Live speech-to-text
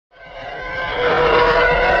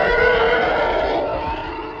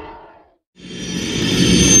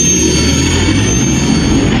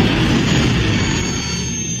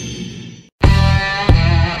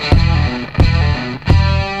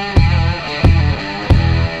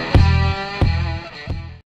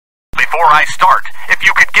I start, if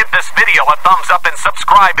you could give this video a thumbs up and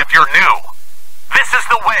subscribe if you're new. This is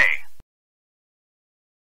the way.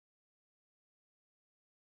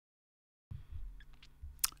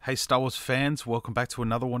 Hey Star Wars fans, welcome back to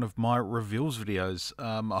another one of my reveals videos.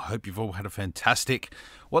 I hope you've all had a fantastic,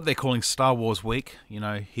 what they're calling Star Wars week. You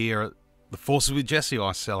know, here at The Forces with Jesse,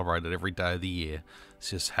 I celebrate it every day of the year.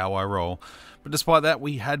 It's just how I roll. But despite that,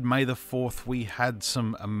 we had May the 4th. We had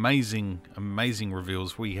some amazing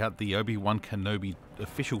reveals. We had the Obi-Wan Kenobi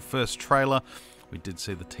official first trailer. We did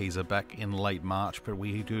see the teaser back in late March, but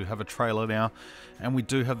we do have a trailer now. And we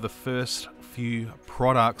do have the first few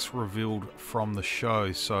products revealed from the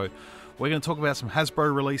show. So we're going to talk about some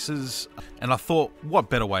Hasbro releases. And I thought, what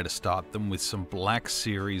better way to start than with some Black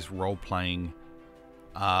Series role-playing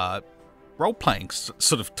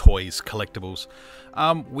sort of toys, collectibles.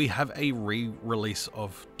 We have a re-release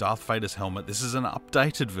of Darth Vader's helmet. This is an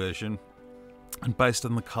updated version, and based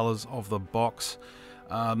on the colors of the box.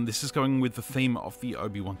 This is going with the theme of the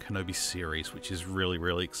Obi-Wan Kenobi series, which is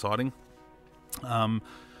really exciting. You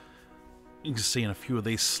can see in a few of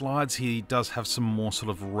these slides, he does have some more sort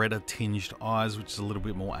of redder tinged eyes, which is a little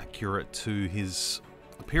bit more accurate to his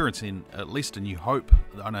appearance in at least A New Hope.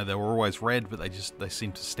 I know they were always red, but they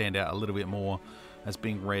seem to stand out a little bit more as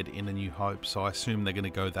being red in A New Hope. So I assume they're going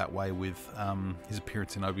to go that way with his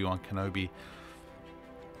appearance in Obi-Wan Kenobi.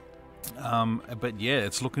 But yeah,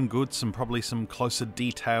 it's looking good. Probably some closer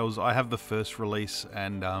details. I have the first release,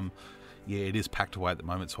 and yeah, it is packed away at the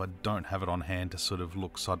moment, so I don't have it on hand to sort of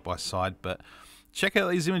look side by side. But check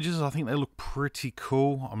out these images. I think they look pretty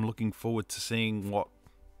cool. I'm looking forward to seeing what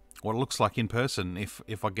it looks like in person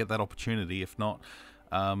if I get that opportunity. If not,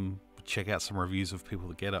 check out some reviews of people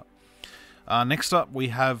that get it. Next up, we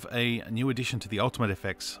have a new addition to the Ultimate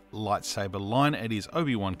FX lightsaber line. It is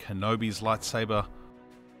Obi-Wan Kenobi's lightsaber,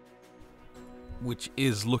 which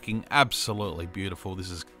is looking absolutely beautiful.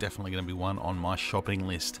 This is definitely going to be one on my shopping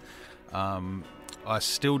list. I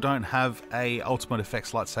still don't have a Ultimate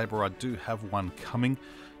FX lightsaber. I do have one coming.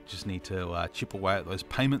 Just need to chip away at those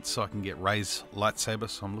payments so I can get Rey's lightsaber,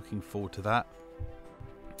 so I'm looking forward to that.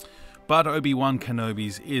 But Obi-Wan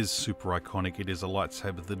Kenobi's is super iconic. It is a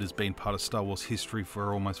lightsaber that has been part of Star Wars history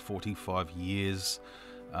for almost 45 years.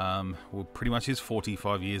 Well, pretty much is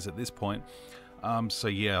 45 years at this point. So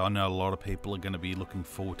yeah, I know a lot of people are going to be looking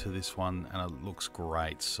forward to this one, and it looks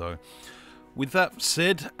great. So with that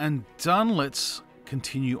said and done, let's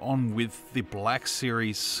continue on with the Black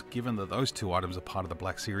Series. Given that those two items are part of the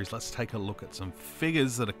Black Series, let's take a look at some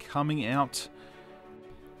figures that are coming out.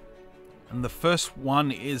 And the first one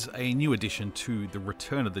is a new addition to the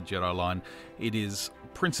Return of the Jedi line. It is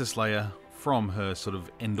Princess Leia from her sort of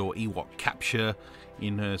Endor Ewok capture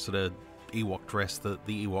in her sort of Ewok dress that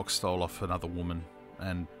the Ewoks stole off another woman,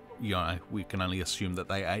 and you know, we can only assume that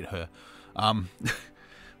they ate her.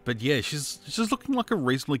 But yeah, she's looking like a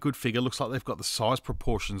reasonably good figure. Looks like they've got the size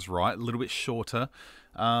proportions right, a little bit shorter.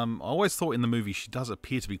 I always thought in the movie she does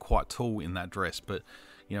appear to be quite tall in that dress, but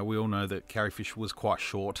you know, we all know that Carrie Fisher was quite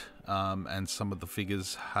short, and some of the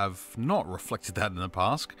figures have not reflected that in the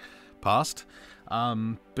past.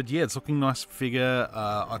 But yeah, it's looking nice figure.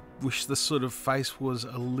 I wish the sort of face was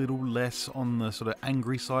a little less on the sort of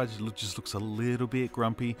angry side. It just looks a little bit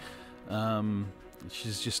grumpy.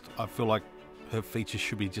 She's just, I feel like her features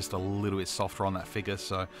should be just a little bit softer on that figure.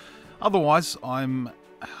 So otherwise, I'm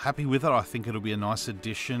happy with it. I think it'll be a nice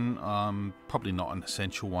addition. Probably not an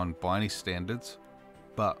essential one by any standards,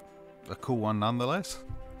 but a cool one nonetheless.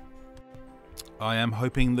 I am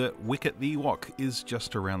hoping that Wicket the Ewok is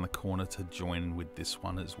just around the corner to join with this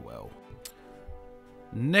one as well.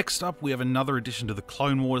 Next up, we have another addition to the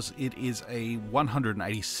Clone Wars. It is a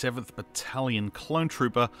 187th Battalion Clone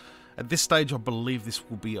Trooper. At this stage, I believe this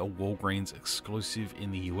will be a Walgreens exclusive in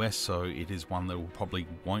the US, so it is one that we probably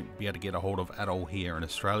won't be able to get a hold of at all here in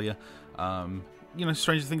Australia. You know,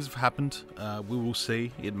 stranger things have happened. We will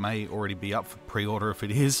see. It may already be up for pre-order if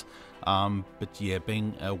it is. But yeah,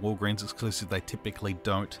 being a Walgreens exclusive, they typically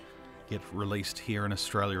don't get released here in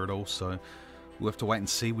Australia at all, so we'll have to wait and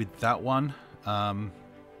see with that one. Now,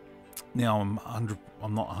 I'm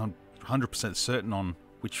not 100% certain on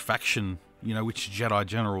which faction, you know, which Jedi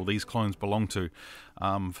General these clones belong to.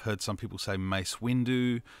 I've heard some people say Mace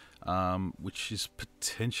Windu, which is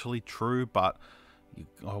potentially true, but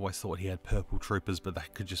I always thought he had purple troopers, but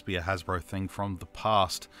that could just be a Hasbro thing from the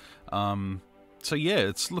past. So yeah,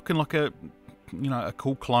 it's looking like a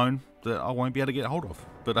cool clone that I won't be able to get hold of.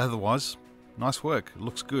 But otherwise, nice work. It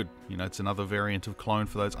looks good. You know, it's another variant of clone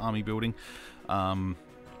for those army building.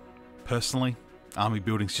 Personally, army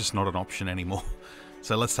building's just not an option anymore.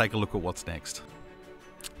 So let's take a look at what's next.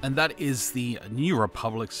 And that is the New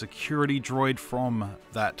Republic security droid from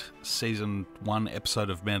that Season 1 episode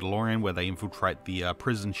of Mandalorian where they infiltrate the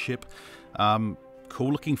prison ship.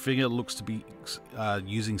 Cool looking figure, looks to be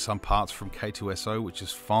using some parts from K2SO, which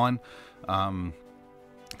is fine,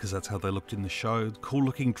 because that's how they looked in the show. Cool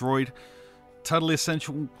looking droid. Totally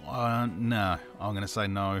essential? No, I'm going to say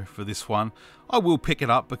no for this one. I will pick it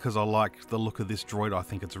up because I like the look of this droid. I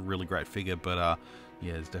think it's a really great figure, but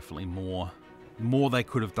yeah, there's definitely more they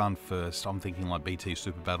could have done first. I'm thinking like BT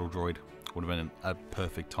Super Battle Droid would have been a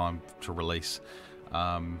perfect time to release.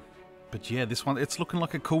 But yeah, this one, it's looking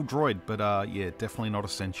like a cool droid, but yeah, definitely not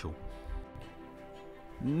essential.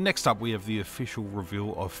 Next up, we have the official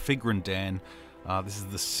reveal of Figrin Dan. This is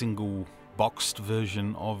the single boxed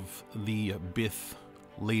version of the Bith,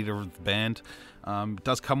 leader of the band. It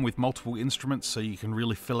does come with multiple instruments, so you can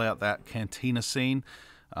really fill out that cantina scene.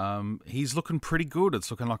 He's looking pretty good.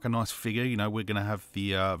 It's looking like a nice figure. You know, we're going to have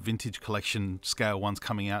the vintage collection scale ones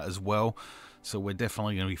coming out as well. So we're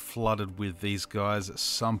definitely going to be flooded with these guys at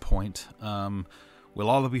some point. We'll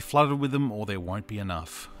either be flooded with them or there won't be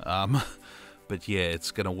enough. But yeah,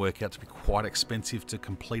 it's going to work out to be quite expensive to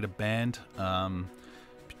complete a band.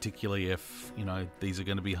 Particularly if, you know, these are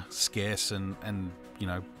going to be scarce and you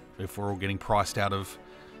know, if we're all getting priced out of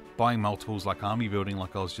buying multiples like army building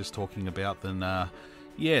like I was just talking about, then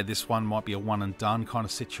yeah, this one might be a one and done kind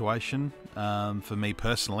of situation. For me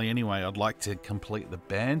personally anyway, I'd like to complete the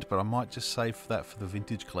band, but I might just save that for the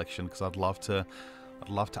vintage collection because I'd love to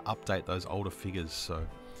update those older figures, so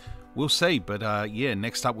we'll see. But yeah,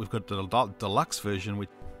 next up we've got the deluxe version with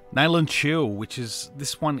Nail & Chill, which is,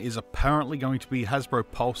 this one is apparently going to be Hasbro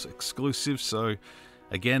Pulse exclusive, so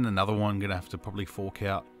again, another one going to have to probably fork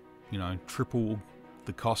out, you know, triple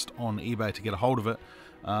the cost on eBay to get a hold of it.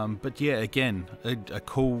 But yeah, again, a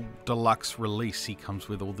cool deluxe release. He comes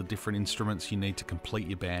with all the different instruments you need to complete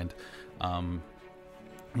your band. You're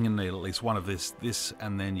going to need at least one of this,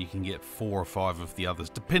 and then you can get 4 or 5 of the others,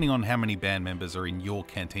 depending on how many band members are in your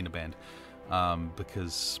Cantina band.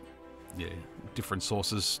 Because, yeah, different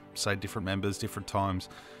sources say different members, different times.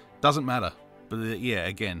 Doesn't matter. But yeah,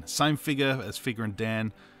 again, same figure as Figrin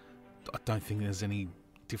Dan. I don't think there's any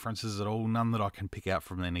differences at all. None that I can pick out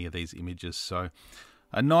from any of these images. So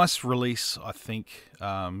a nice release, I think.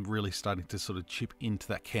 Really starting to sort of chip into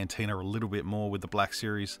that Cantina a little bit more with the Black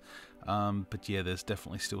Series. But yeah, there's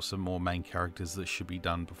definitely still some more main characters that should be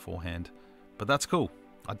done beforehand. But that's cool.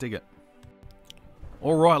 I dig it.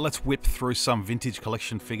 Alright, let's whip through some vintage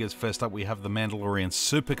collection figures. First up, we have the Mandalorian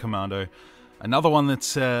Super Commando. Another one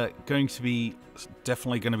that's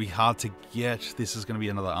definitely going to be hard to get. This is going to be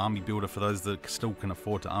another army builder for those that still can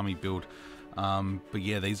afford to army build. But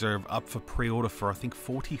yeah, these are up for pre-order for I think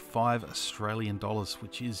 45 Australian dollars,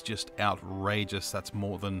 which is just outrageous. That's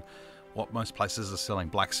more than what most places are selling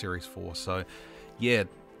Black Series for. So yeah,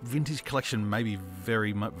 vintage collection may be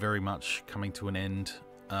very much coming to an end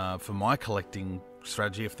for my collecting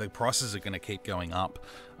strategy. If the prices are going to keep going up,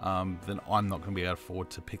 then I'm not going to be able to afford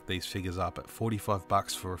to pick these figures up at 45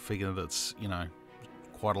 bucks for a figure that's, you know,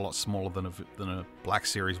 quite a lot smaller than a Black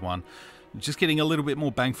Series one. Just getting a little bit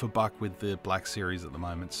more bang for buck with the Black Series at the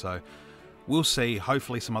moment, so we'll see.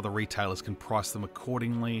 Hopefully some other retailers can price them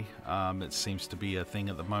accordingly. It seems to be a thing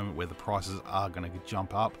at the moment where the prices are going to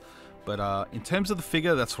jump up. But in terms of the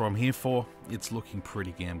figure, that's what I'm here for. It's looking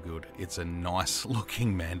pretty damn good. It's a nice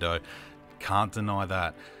looking Mando. Can't deny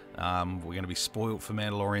that. We're going to be spoiled for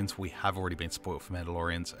Mandalorians. We have already been spoiled for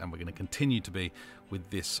Mandalorians, and we're going to continue to be with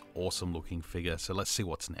this awesome looking figure. So let's see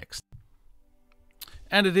what's next.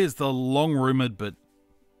 And it is the long-rumoured but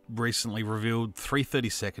recently revealed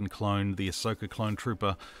 332nd clone, the Ahsoka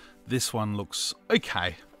clonetrooper. This one looks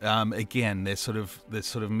okay. Again, they're sort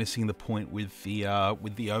of missing the point with the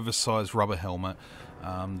oversized rubber helmet.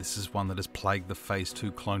 This is one that has plagued the Phase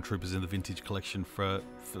 2 clone troopers in the vintage collection for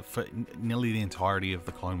nearly the entirety of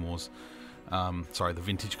the Clone Wars. Sorry, the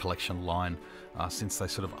vintage collection line. Since they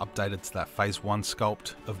sort of updated to that Phase 1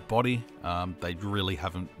 sculpt of body, they really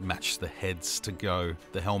haven't matched the helmets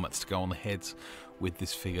to go on the heads with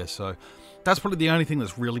this figure. So that's probably the only thing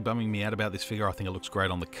that's really bumming me out about this figure. I think it looks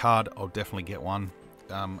great on the card. I'll definitely get one,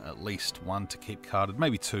 at least one to keep carded,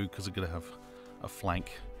 maybe 2, because I'm going to have a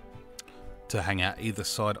flank to hang out either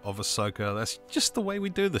side of Ahsoka. That's just the way we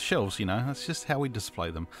do the shelves, you know. That's just how we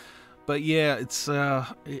display them. But yeah, it's I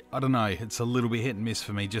don't know, it's a little bit hit and miss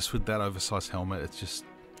for me just with that oversized helmet. It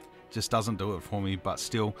just doesn't do it for me. But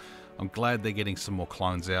still, I'm glad they're getting some more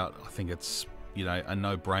clones out. I think it's, you know, a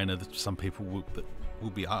no-brainer that some people that will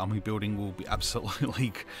be army building will be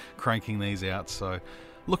absolutely cranking these out. So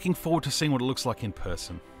looking forward to seeing what it looks like in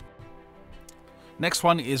person. Next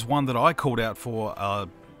one is one that I called out for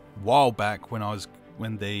while back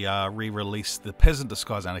when they re-released the Peasant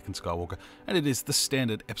Disguise Anakin Skywalker, and it is the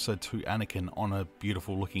standard Episode 2 Anakin on a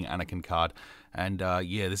beautiful looking Anakin card. And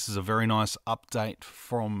yeah, this is a very nice update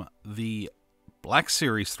from the Black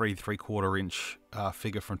Series 3¾ inch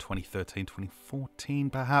figure from 2013, 2014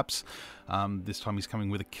 perhaps. This time he's coming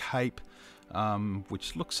with a cape,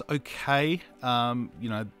 which looks okay. You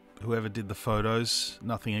know, whoever did the photos,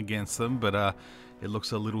 nothing against them, but it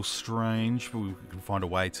looks a little strange, but we can find a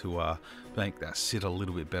way to make that sit a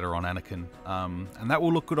little bit better on Anakin. And that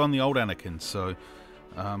will look good on the old Anakin, so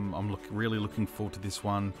I'm really looking forward to this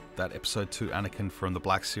one. That Episode 2 Anakin from the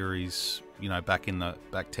Black Series, you know, back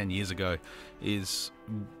 10 years ago, is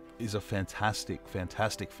a fantastic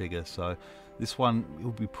figure. So this one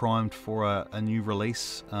will be primed for a new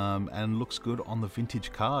release, and looks good on the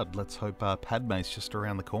vintage card. Let's hope Padme's just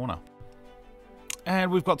around the corner.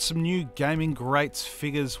 And we've got some new Gaming Greats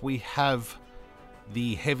figures. We have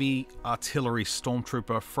the Heavy Artillery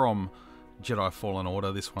Stormtrooper from Jedi Fallen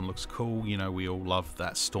Order. This one looks cool. You know, we all love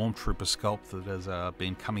that Stormtrooper sculpt that has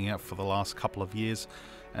been coming out for the last couple of years.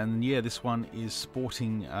 And yeah, this one is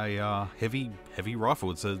sporting a heavy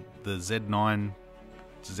rifle. It's the Z9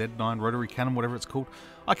 rotary cannon, whatever it's called.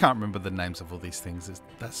 I can't remember the names of all these things.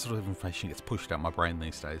 That sort of information gets pushed out my brain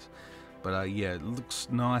these days. But yeah, it looks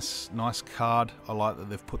nice card. I like that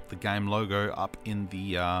they've put the game logo up in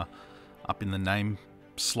the name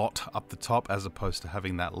slot up the top, as opposed to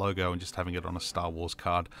having that logo and just having it on a Star Wars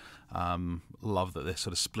card. Love that they're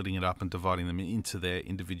sort of splitting it up and dividing them into their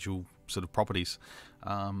individual sort of properties.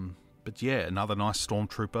 But yeah, another nice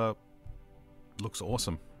Stormtrooper. Looks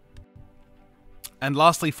awesome. And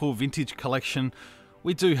lastly, for Vintage Collection,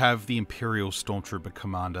 we do have the Imperial Stormtrooper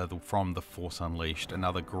Commander from The Force Unleashed.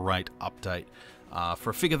 Another great update for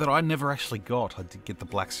a figure that I never actually got. I did get the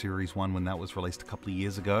Black Series one when that was released a couple of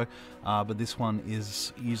years ago, but this one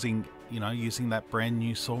is using that brand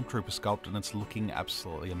new Stormtrooper sculpt, and it's looking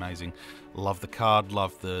absolutely amazing. Love the card,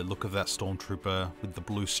 love the look of that Stormtrooper with the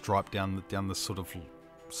blue stripe down the sort of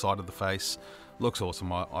side of the face. Looks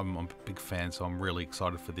awesome. I'm a big fan, so I'm really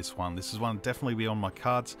excited for this one. This is one definitely be on my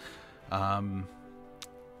cards.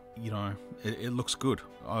 You know, it looks good.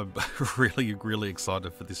 I'm really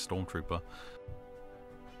excited for this Stormtrooper.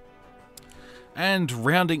 And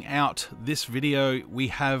rounding out this video, we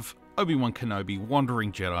have Obi-Wan Kenobi,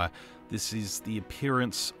 Wandering Jedi. This is the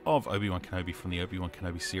appearance of Obi-Wan Kenobi from the Obi-Wan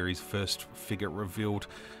Kenobi series, first figure revealed.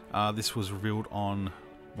 This was revealed on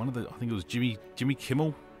I think it was Jimmy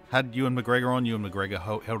Kimmel, had Ewan McGregor on. Ewan McGregor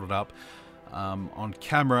held it up on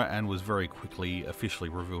camera and was very quickly officially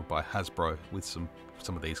revealed by Hasbro with some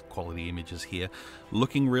of these quality images here.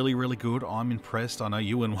 Looking really good. I'm impressed. I know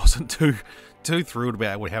Ewan wasn't too thrilled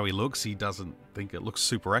about how he looks. He doesn't think it looks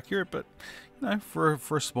super accurate, but you know, for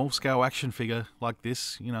a small scale action figure like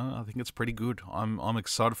this, you know, I think it's pretty good. I'm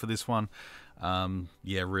excited for this one.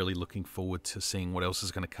 Yeah, really looking forward to seeing what else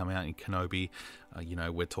is going to come out in Kenobi. You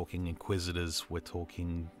know, we're talking Inquisitors, we're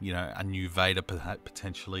talking, you know, a new Vader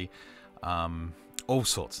potentially. All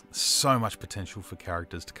sorts. So much potential for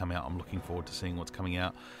characters to come out. I'm looking forward to seeing what's coming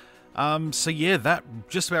out. So yeah, that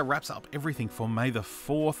just about wraps up everything for May the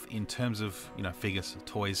 4th in terms of, you know, figures,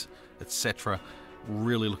 toys, etc.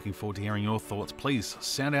 Really looking forward to hearing your thoughts. Please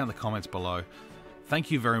sound out in the comments below.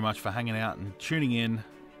 Thank you very much for hanging out and tuning in.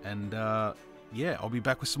 And yeah, I'll be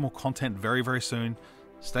back with some more content very soon.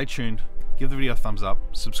 Stay tuned. Give the video a thumbs up,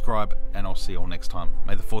 subscribe, and I'll see you all next time.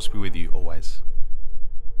 May the Force be with you always.